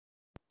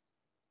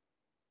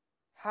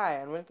Hi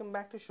and welcome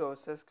back to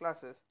Show's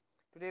classes.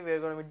 Today we are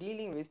going to be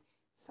dealing with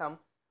some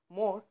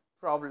more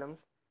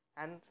problems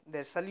and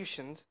their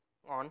solutions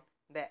on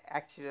the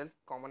Actuarial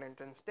Common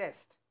Entrance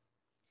Test.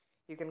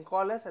 You can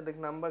call us at the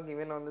number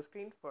given on the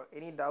screen for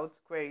any doubts,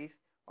 queries,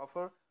 or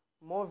for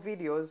more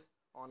videos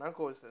on our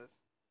courses.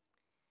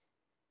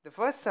 The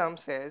first sum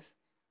says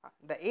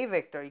the A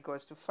vector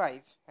equals to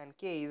 5 and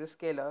K is a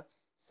scalar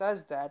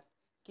such that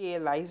K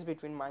lies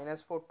between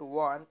 -4 to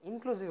 1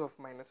 inclusive of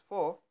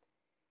 -4.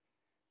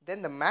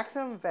 Then the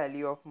maximum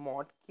value of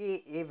mod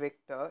K A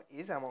vector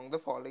is among the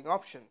following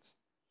options.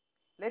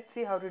 Let's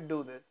see how to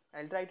do this.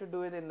 I'll try to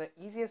do it in the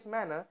easiest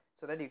manner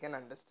so that you can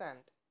understand.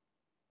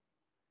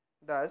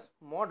 Thus,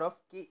 mod of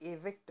K A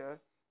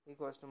vector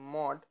equals to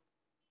mod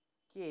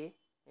K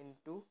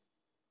into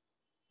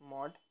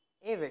mod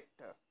A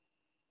vector.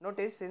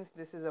 Notice, since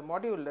this is a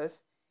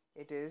modulus,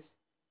 it is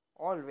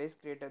always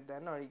greater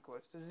than or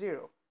equals to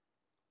 0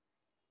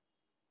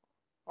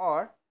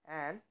 or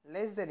and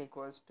less than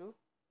equals to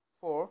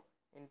 4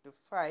 into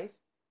 5,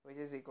 which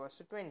is equals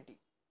to 20.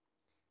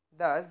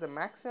 Thus, the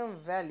maximum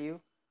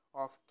value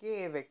of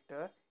Ka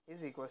vector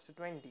is equals to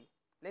 20.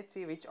 Let's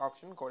see which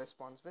option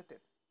corresponds with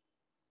it.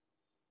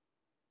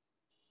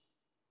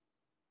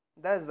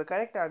 Thus, the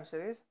correct answer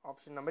is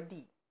option number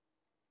D.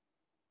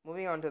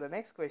 Moving on to the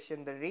next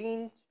question, the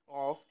range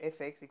of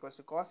fx equals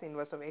to cos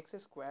inverse of x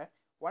square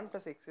 1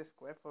 plus x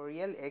square for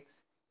real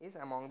x is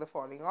among the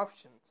following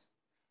options.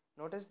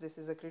 Notice this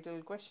is a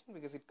critical question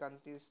because it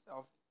consists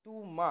of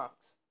 2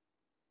 marks.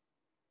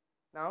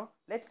 Now,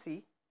 let's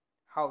see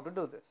how to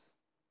do this.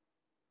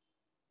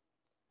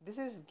 This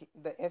is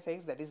the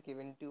fx that is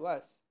given to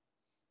us.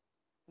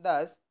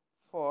 Thus,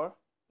 for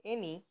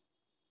any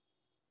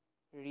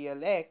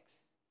real x,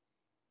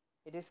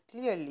 it is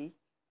clearly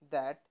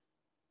that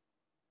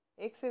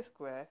x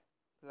square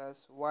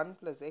plus 1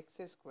 plus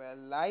x square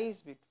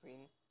lies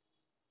between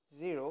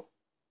 0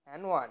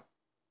 and 1.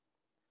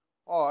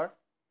 Or,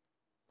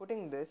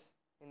 putting this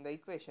in the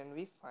equation,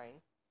 we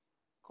find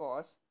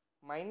cos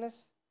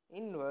minus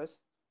inverse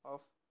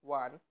of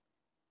 1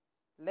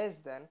 less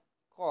than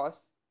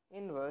cos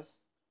inverse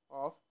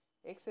of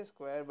x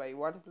square by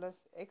 1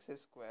 plus x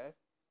square,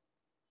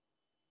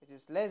 which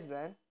is less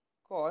than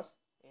cos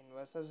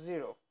inverse of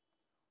 0.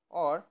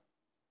 Or,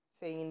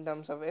 saying in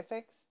terms of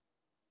fx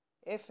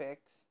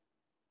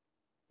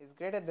is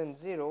greater than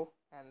 0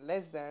 and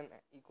less than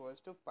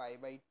equals to pi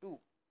by 2.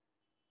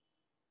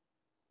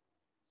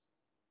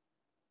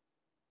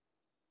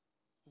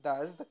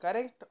 Thus, the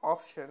correct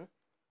option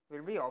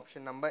will be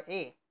option number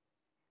A.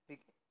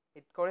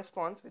 It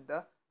corresponds with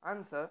the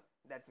answer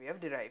that we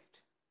have derived.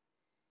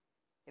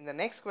 In the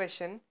next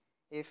question,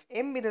 if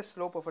m be the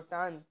slope of a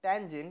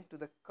tangent to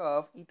the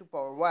curve e to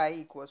power y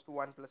equals to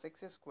 1 plus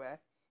x square,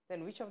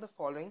 then which of the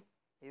following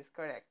is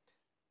correct?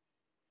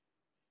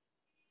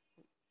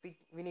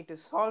 We need to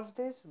solve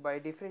this by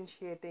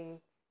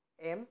differentiating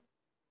m.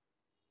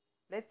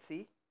 Let's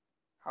see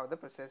how the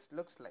process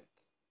looks like.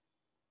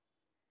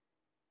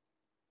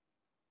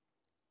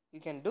 You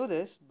can do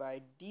this by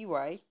dy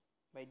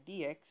by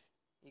dx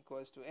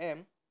equals to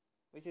m,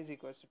 which is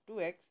equals to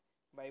 2x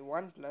by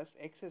 1 plus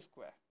x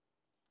square,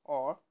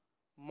 or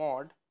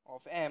mod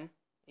of m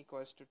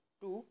equals to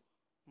 2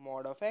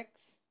 mod of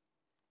x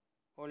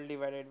whole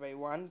divided by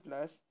 1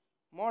 plus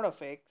mod of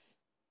x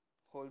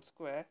whole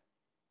square,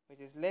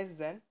 which is less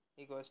than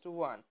equals to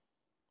 1,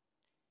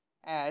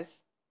 as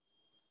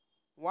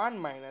 1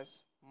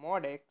 minus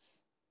mod x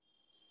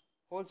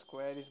whole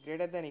square is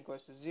greater than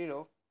equals to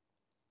 0.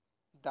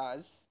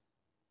 Thus,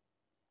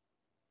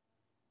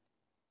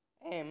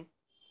 m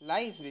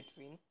lies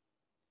between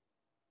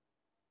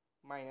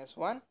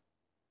 -1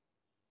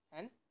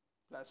 and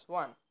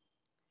 +1.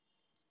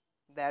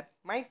 That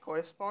might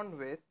correspond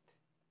with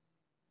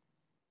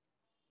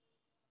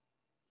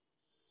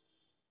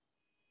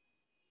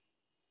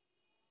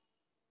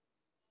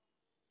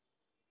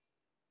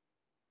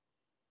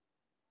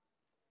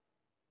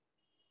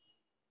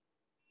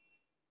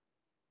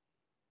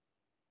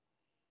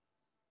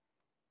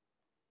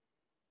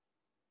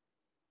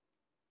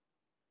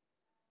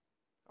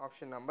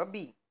option number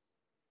B.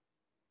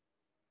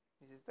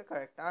 This is the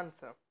correct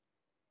answer.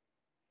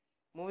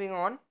 Moving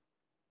on,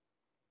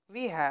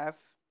 we have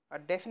a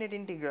definite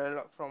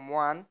integral from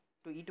 1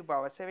 to e to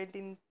power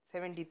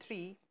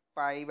 1773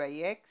 pi by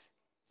x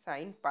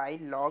sine pi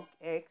log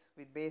x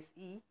with base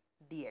e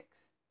dx.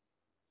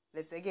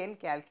 Let's again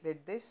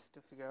calculate this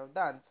to figure out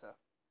the answer.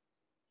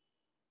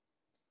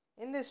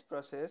 In this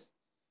process,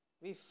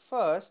 we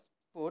first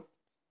put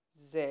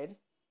z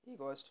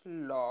equals to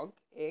log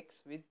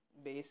x with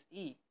base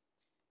e.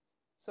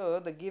 So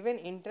the given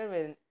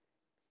interval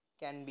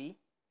can be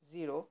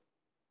 0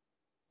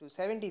 to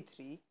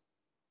 73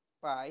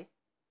 pi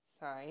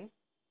sine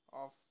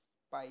of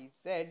pi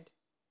z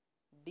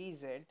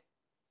dz,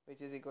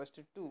 which is equals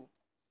to 2,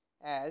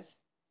 as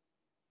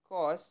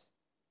cos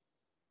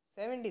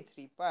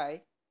 73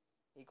 pi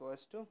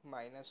equals to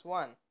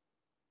 -1.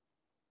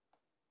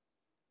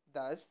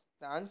 Thus,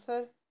 the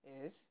answer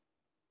is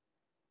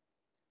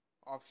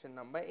option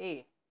number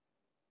A.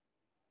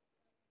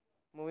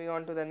 Moving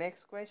on to the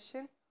next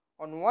question.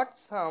 On what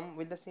sum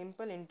will the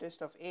simple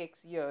interest of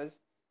x years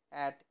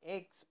at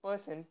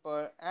x%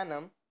 per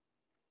annum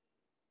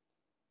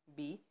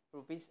be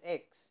rupees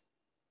x?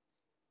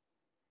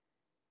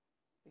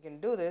 We can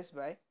do this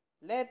by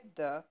let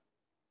the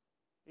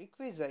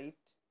requisite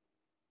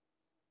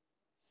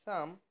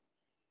sum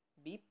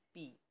be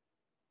p.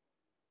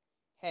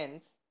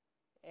 Hence,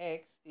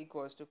 x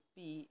equals to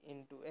p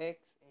into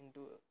x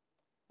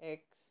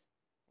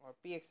or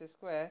px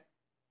square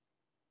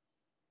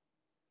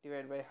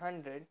divided by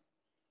 100,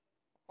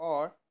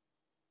 or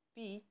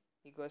p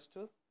equals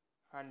to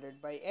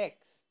 100 by x.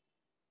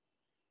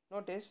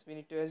 Notice we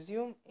need to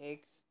assume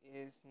x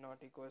is not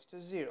equals to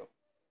 0.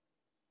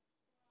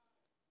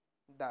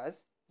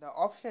 Thus, the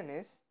option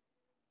is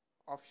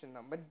option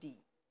number D.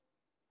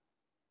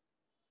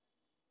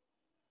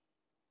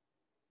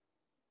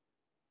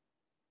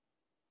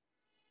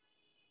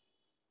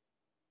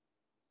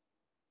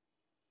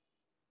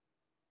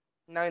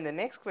 Now in the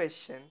next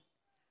question,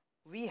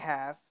 we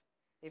have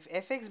if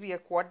fx be a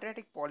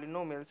quadratic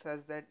polynomial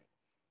such that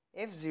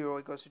f0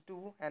 equals to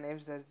 2 and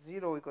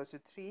f0 equals to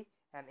 3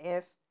 and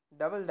f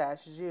double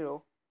dash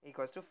 0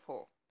 equals to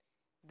 4,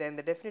 then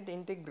the definite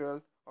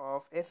integral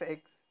of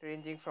fx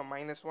ranging from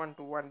 -1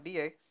 to 1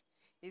 dx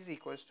is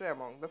equals to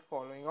among the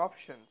following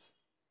options.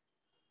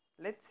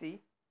 Let's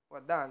see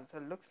what the answer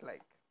looks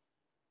like.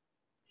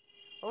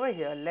 Over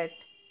here, let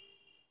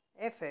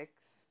fx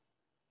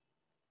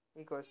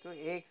equals to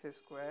ax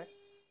square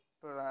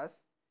plus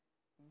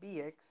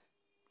bx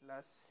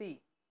plus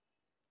c.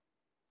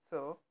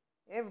 So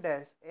f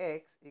dash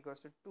x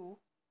equals to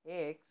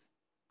 2ax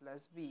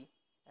plus b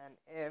and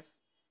f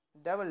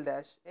double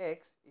dash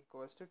x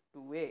equals to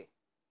 2a.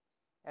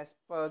 As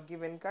per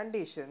given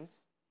conditions,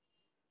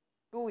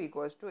 2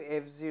 equals to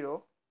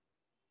f0,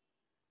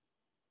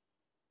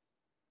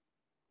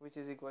 which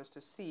is equals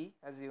to c,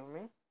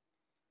 assuming,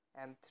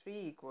 and 3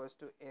 equals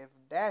to f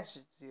dash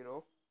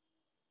 0,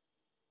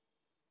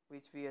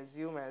 which we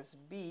assume as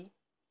b,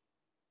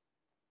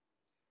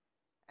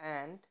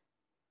 and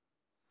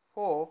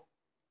 4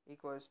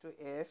 equals to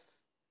f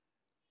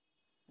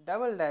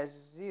double dash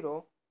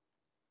 0,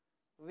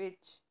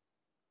 which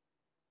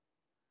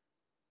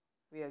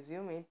we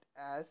assume it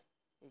as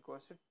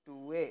equals to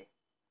 2a.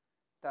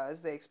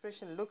 Thus the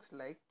expression looks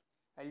like,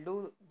 I'll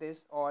do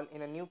this all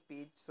in a new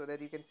page so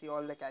that you can see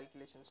all the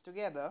calculations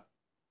together.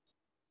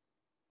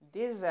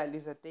 These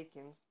values are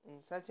taken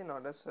in such an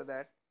order so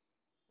that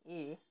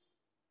a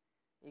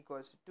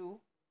equals to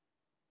 2,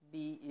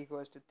 b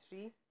equals to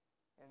 3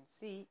 and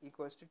c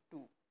equals to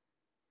 2.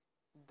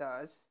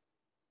 Thus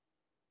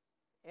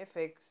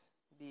fx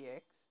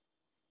dx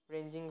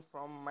ranging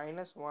from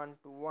 -1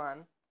 to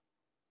 1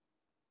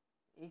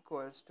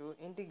 equals to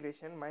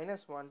integration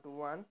 -1 to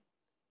 1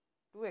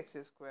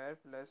 2x square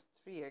plus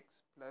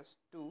 3x plus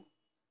 2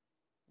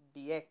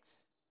 dx,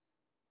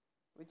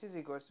 which is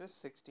equals to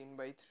 16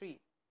 by 3.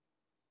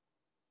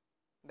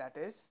 That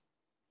is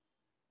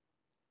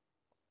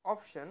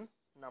option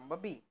number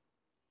B.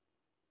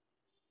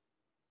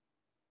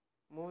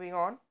 Moving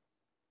on,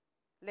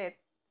 let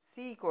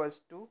C equals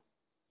to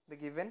the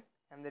given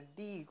and the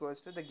D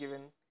equals to the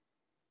given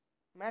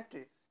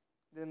matrix.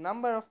 The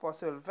number of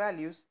possible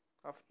values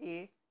of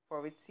A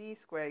for which C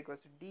square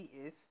equals to D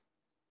is,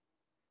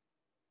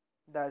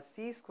 thus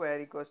C square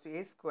equals to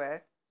A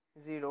square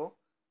 0,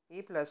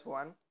 A plus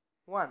 1,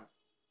 1.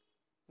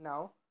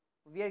 Now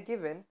we are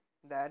given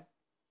that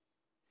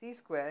C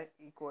square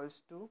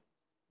equals to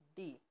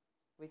D,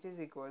 which is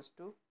equals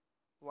to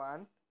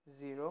 1,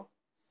 0,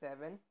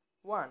 7,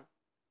 1.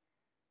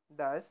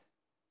 Thus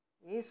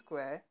A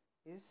square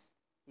is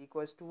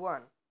equals to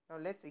 1. Now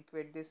let's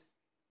equate this.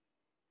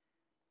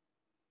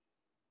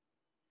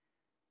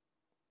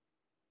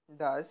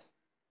 Thus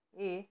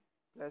A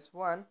plus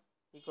 1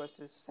 equals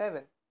to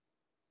 7,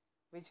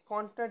 which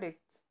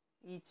contradicts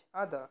each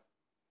other.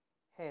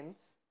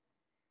 Hence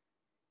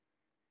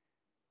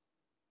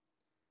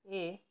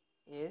A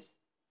is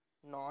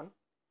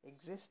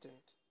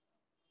non-existent.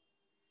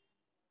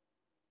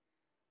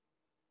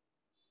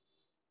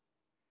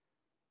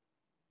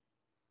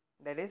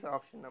 That is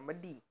option number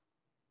D.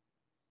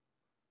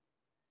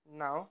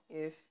 Now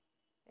if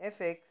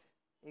fx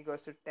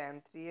equals to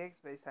tan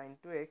 3x by sin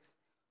 2x,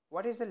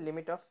 what is the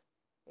limit of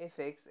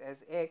fx as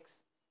x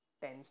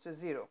tends to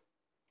 0?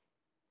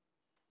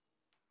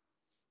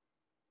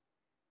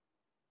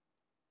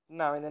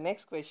 Now in the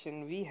next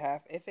question we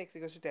have fx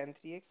equals to tan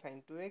 3x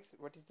sin 2x.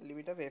 What is the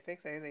limit of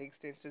fx as x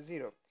tends to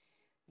 0?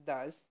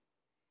 Thus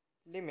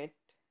limit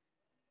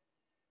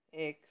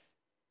x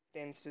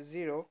tends to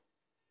 0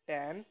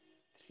 tan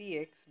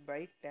 3x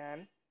by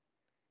tan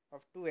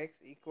of 2x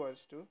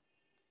equals to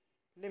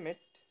limit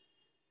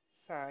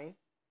sin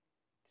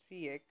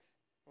 3x,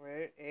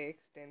 where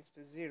x tends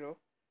to 0,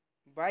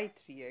 by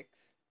 3x.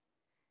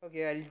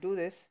 Okay, I'll do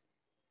this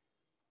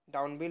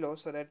down below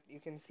so that you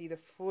can see the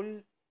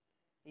full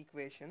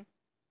equation.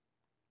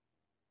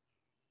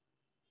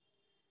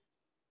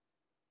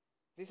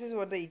 This is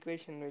what the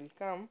equation will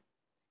come.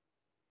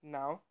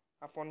 Now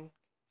upon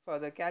For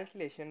the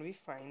calculation, we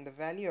find the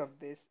value of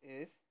this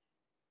is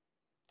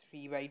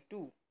 3 by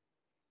 2,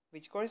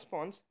 which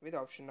corresponds with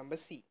option number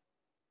C.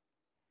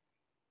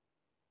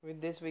 With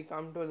this, we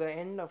come to the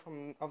end of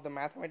the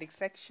mathematics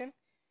section.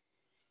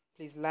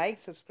 Please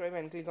like, subscribe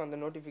and click on the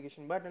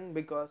notification button,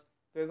 because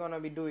we're going to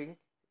be doing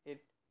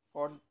it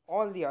for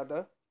all the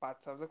other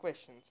parts of the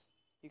questions.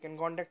 You can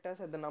contact us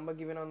at the number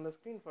given on the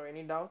screen for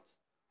any doubts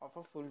or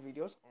for full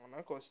videos on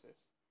our courses.